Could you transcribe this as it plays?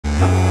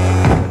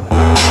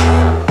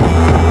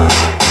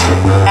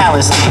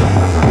LSD.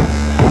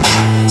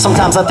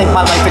 Sometimes I think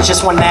my life is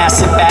just one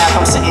acid bath.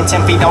 I'm sitting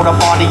 10 feet out of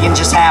body and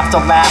just have to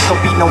laugh.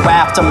 There'll be no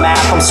aftermath.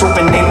 I'm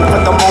swooping in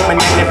for the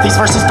moment, and if these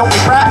verses don't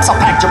make raps, I'll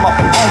pack them up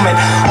and home it.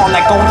 On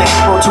that golden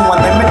road to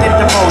unlimited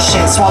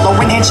devotion,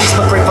 swallowing handshakes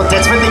but grateful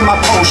that's really my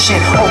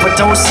potion.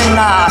 Overdosing,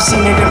 I've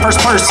seen it in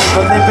first person,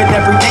 but live it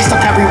every day, still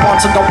carry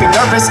on, so don't be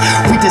nervous.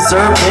 We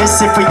deserve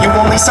this, if for you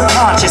only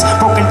subconscious.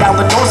 Broken down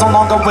the doors, no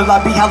longer will I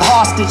be held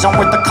hostage. I'm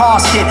with the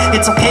casket,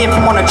 it's okay if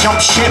you wanna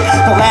jump ship.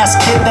 The last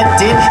kid that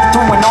did,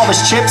 threw in all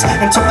his chips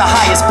and took the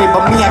highest bid,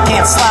 but me I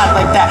can't slide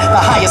like that.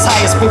 The highest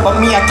bid, but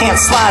me I can't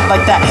slide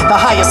like that. The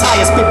highest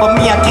bid, but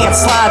me I can't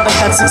slide like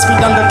that. 6 feet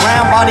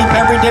underground, body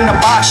buried in a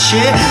box,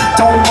 shit.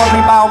 Don't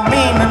worry about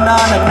me, nah nah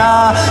nah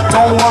nah.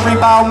 Don't worry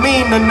about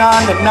me, nah nah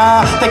nah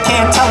nah. They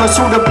can't tell us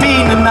who to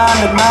be, nah nah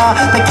nah nah.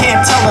 They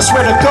can't tell us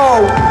where to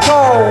go,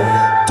 go.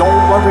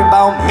 Don't worry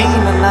about me,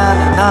 nah nah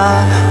nah nah.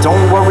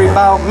 Don't worry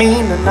about me,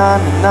 nah nah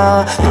nah nah.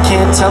 They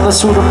can't tell us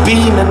who to be,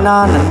 nah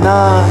nah nah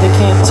nah. They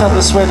can't tell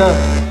us where to.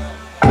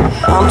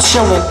 I'm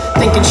chillin',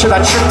 thinking should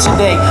I trip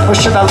today, or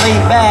should I lay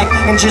back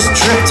and just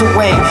drift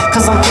away?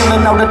 Cause I'm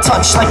feeling out of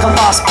touch like a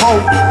lost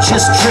boat,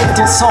 just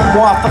drifting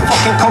somewhere off the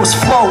fucking coast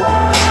float.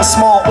 A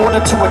small order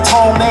to a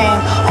tall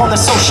man, on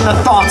this ocean of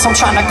thoughts I'm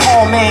trying to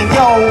call man,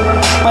 yo.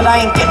 But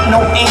I ain't getting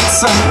no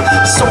answer,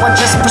 so I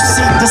just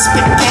proceed to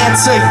spit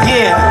cancer,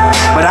 yeah.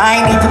 But I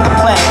ain't even the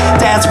plan,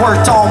 dad's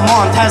worked all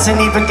month, hasn't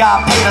even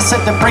got paid. I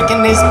said they're breaking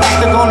his back,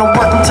 they're gonna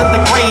work him to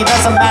the grave.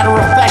 As a matter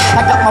of fact,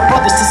 I got my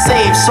brothers to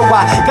save, so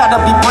I gotta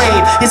be brave.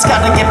 It's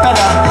gotta get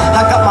better.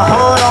 I got my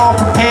hood on,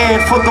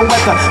 prepared for the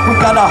weather. We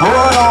got a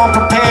hood on,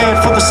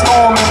 prepared for the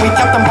storm. And we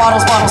kept them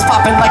bottles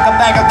popping like a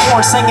bag of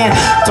corn, singing,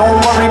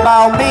 don't worry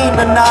about me,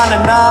 nah nah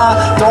nah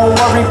nah. Don't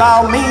worry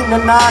about me,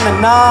 nah nah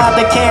nah nah.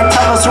 They can't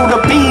tell us who to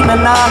be, nah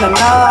nah nah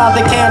nah.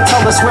 They can't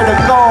tell us where to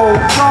go,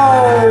 go.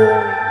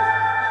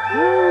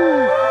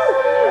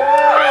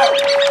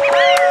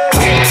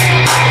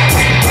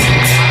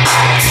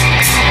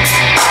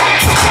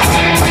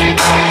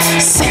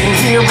 Sitting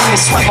here in the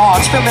sweat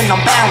lodge, feeling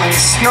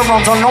unbalanced.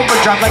 Neurons on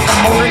overdrive like a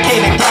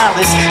motorcade in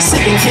Dallas.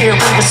 Sitting here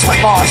in the sweat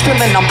lodge,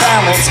 feeling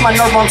unbalanced. My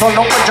neurons on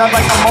overdrive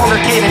like a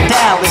motorcade in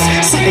Dallas.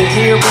 Sitting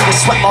here in the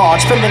sweat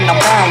lodge, feeling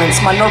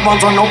unbalanced. My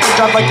neurons on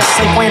overdrive like a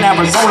Safeway in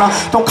Arizona.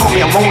 Don't call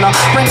me a loner,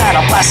 bring that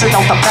a blasted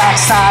out the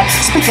backside.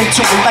 Speaking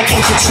to me like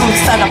ancient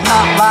truths that have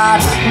not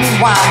lied.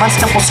 Meanwhile, mine's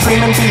temple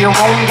screaming, be your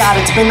own God.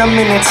 It's been a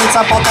minute since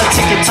I bought that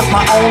ticket, took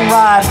my own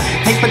ride.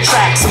 Paper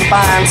tracks and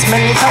binds,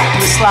 many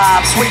helpless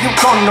lives. Where you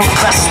gonna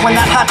rest when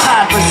that hot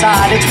tide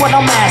reside? It's what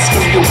I'm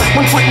asking you.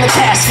 When putting the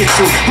casket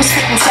to, we're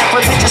spitting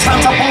sacrilegious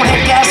rounds up on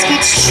head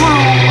gaskets. True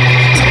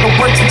to the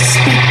words we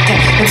speak,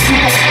 and if you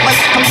don't like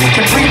them, you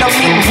can read them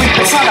and weep.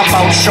 It's not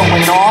about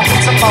showing off,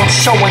 it's about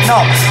showing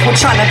up. We're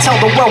trying to tell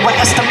the world what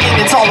estimate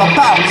it's all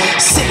about.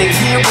 Sitting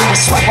here in the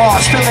sweat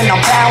lodge, feeling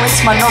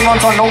unbalanced. My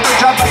neurons on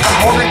overdrive like a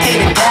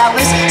motorcade in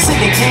Dallas.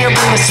 Sitting here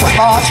in the sweat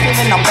lodge,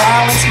 feeling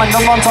unbalanced. My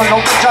neurons on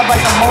overdrive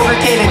like a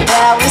motorcade in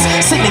Dallas.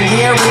 Sitting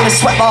here in the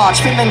sweat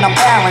lodge, feeling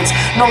unbalanced.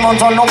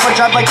 Neurons on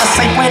overdrive like a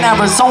Safeway in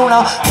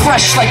Arizona.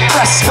 Fresh like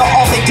Fresca,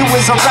 all they do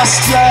is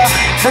arrest ya.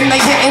 Then they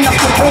hitting up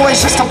the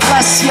boys just to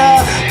bless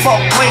ya.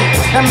 But wait,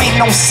 that made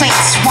no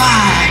sense. Why?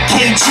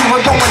 KG,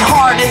 we're going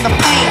hard in the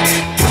paint.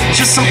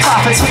 Just some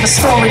prophets with a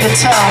story to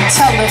tell.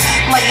 Tell it,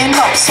 lighten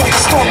up so the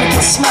story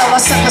can smell. I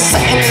said the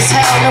setting is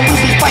hell and we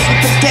be fighting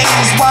for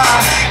days. Why?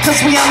 Cause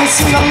we haven't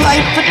seen the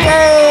light for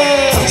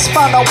days.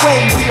 Found our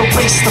way, we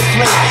erased the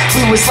flame.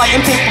 We was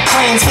lighting paper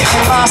planes,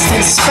 getting lost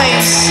in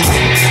space.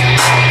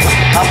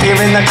 Up here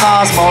in the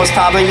cosmos,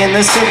 probably in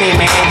the city,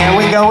 man.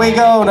 Here we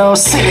go, though.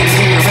 Sitting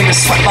here in the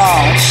sweat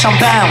lodge, I'm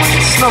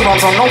balanced.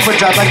 Neurons on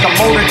overdrive like a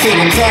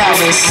motorcade in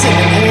Dallas.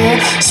 Sitting here,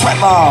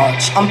 sweat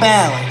lodge, I'm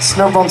balanced.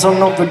 Neurons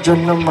on overdrive,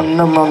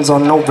 neurons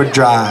on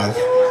overdrive.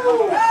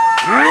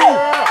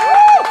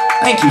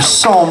 Thank you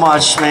so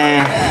much,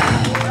 man.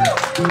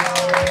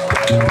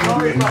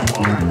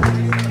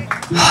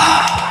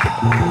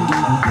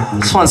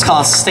 This one's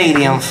called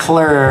Stadium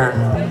Fleur.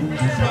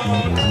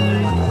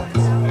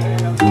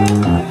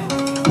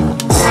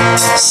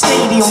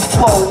 Stadium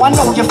flow, I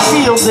know you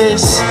feel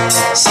this.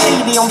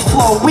 Stadium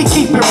flow, we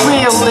keep it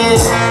real lit.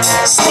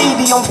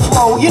 Stadium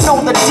flow, you know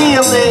the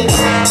deal is.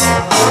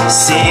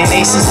 Seeing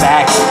aces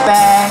back to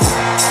back.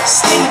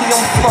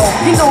 Stadium flow,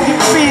 you know you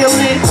feel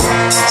it.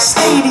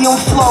 Stadium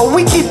flow,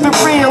 we keep it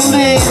real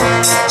lit.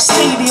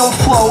 Stadium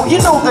flow, you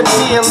know the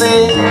deal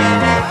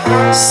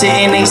is.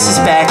 Seeing aces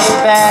back to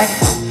back.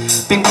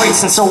 Been great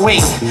since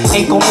 08,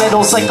 ankle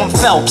medals like I'm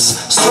Phelps.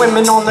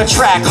 Swimming on the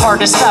track,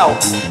 hardest out.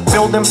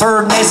 Building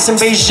bird nests in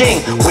Beijing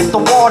with the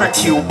water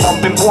cube.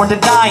 Bumping Born to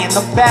Die in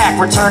the back,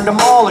 return to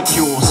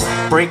molecules.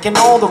 Breaking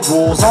all the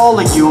rules, all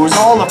of yous,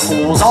 all the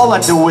fools. All I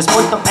do is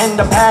put the pen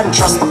to pad and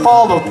trust the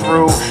follow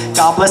through.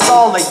 God bless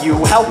all of you,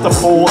 help the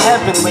fool,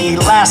 heavenly.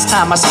 Last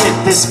time I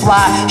spit this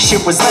fly,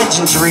 shit was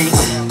legendary.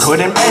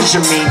 Couldn't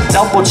measure me,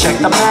 double check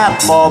the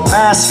math, love,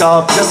 mask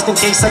up, just in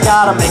case I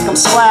gotta make them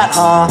splat,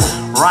 huh?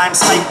 Rhyme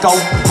psycho,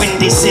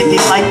 Windy City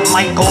like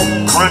Michael.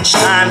 Crunch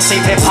time,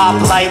 save hip hop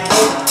like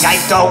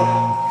Geico.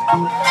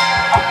 Stadium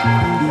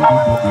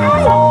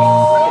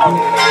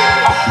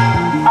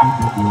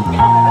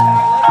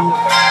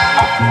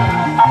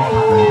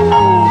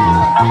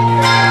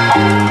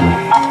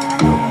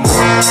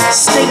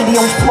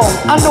flow,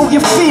 I know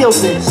you feel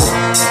this.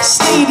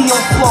 Stadium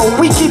flow,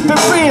 we keep it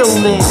real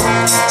in.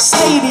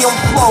 Stadium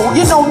flow,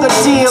 you know the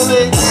deal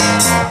is.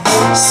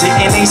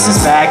 Sitting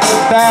aces back to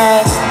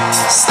back.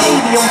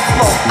 Stadium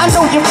flow, I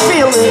know you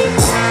feel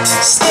it.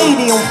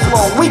 Stadium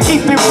flow, we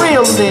keep it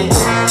real in.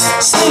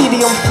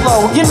 Stadium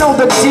flow, you know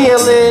the deal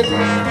is.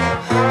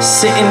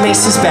 Sitting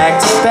aces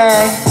back to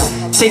back.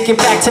 Take it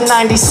back to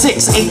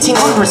 96,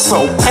 1800s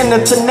flow.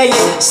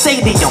 Panathinaik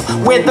Stadium,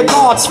 where the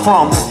God's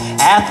from.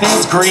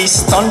 Athens,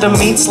 Greece, thunder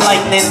meets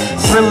lightning.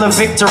 Thrill of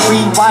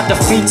victory, why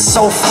defeat's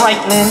so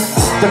frightening.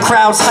 The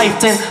crowd's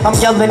hyped in, I'm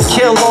yelling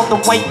kill all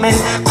the white men.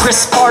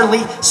 Chris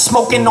Farley,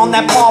 smoking on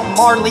that Bob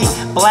Marley.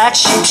 Black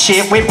sheep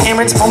shit, with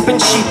parents bumping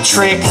Cheap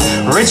Trick.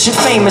 Rich and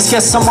famous,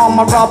 guess I'm on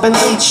my Robin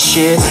Leach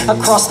shit.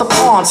 Across the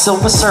pond,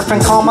 silver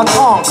surfing Comic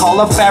Con.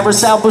 Call her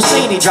Faris Al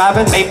Busady,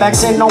 driving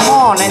Maybachs in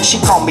Oman. And she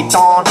called me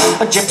Dawn,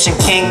 Egyptian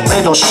king,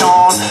 little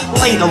Sean.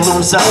 Later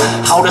loser,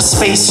 outer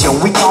space, yo,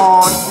 we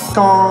gone,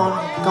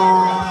 gone.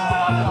 Gone.